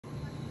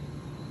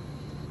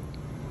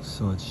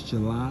So it's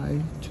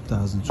July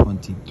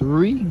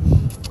 2023.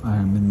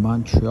 I'm in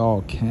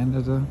Montreal,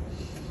 Canada.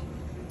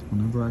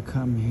 Whenever I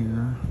come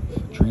here for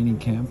training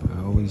camp,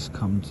 I always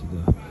come to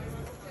the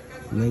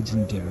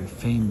legendary,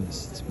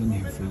 famous, it's been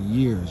here for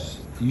years.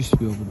 It used to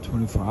be open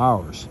 24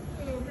 hours.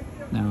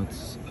 Now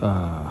it's,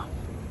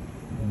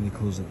 they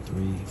close at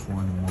 3, 4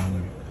 in the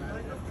morning.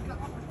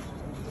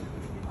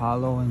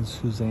 Paulo and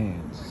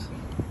Suzanne's.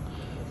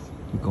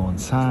 You go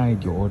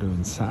inside, you order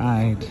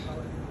inside.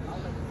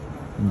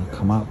 And you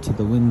come out to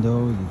the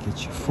window, you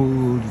get your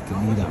food, you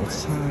can eat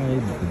outside,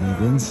 you can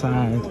eat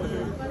inside.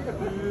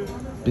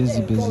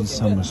 Busy, busy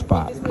summer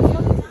spot.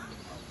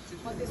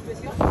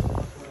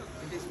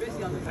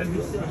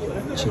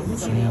 Chicken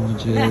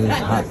sandwiches,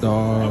 hot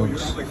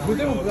dogs,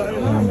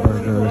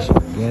 hamburgers,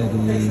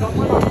 spaghetti.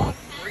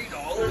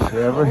 If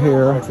you're ever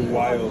here,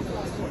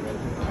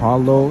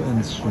 Paulo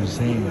and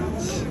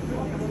Suzanne's.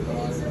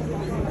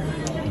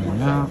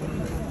 Yeah.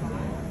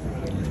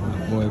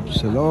 My boy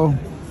Paulo.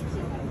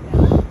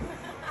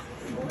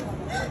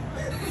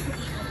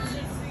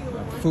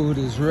 Food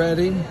is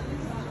ready.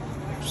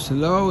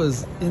 Paulo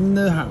is in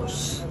the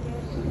house.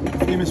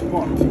 Famous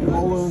spot,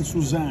 Paulo and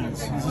Suzanne.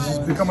 This has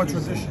become a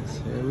tradition.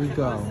 Here we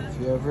go. If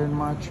you're ever in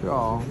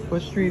Montreal,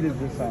 what street is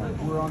this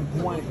on? We're on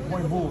Gwen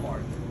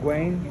Boulevard.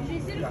 Gwen?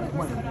 Yeah,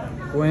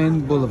 Gwen.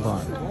 Gwen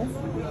Boulevard.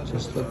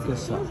 Just look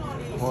this up.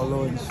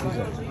 Paulo and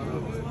Suzanne.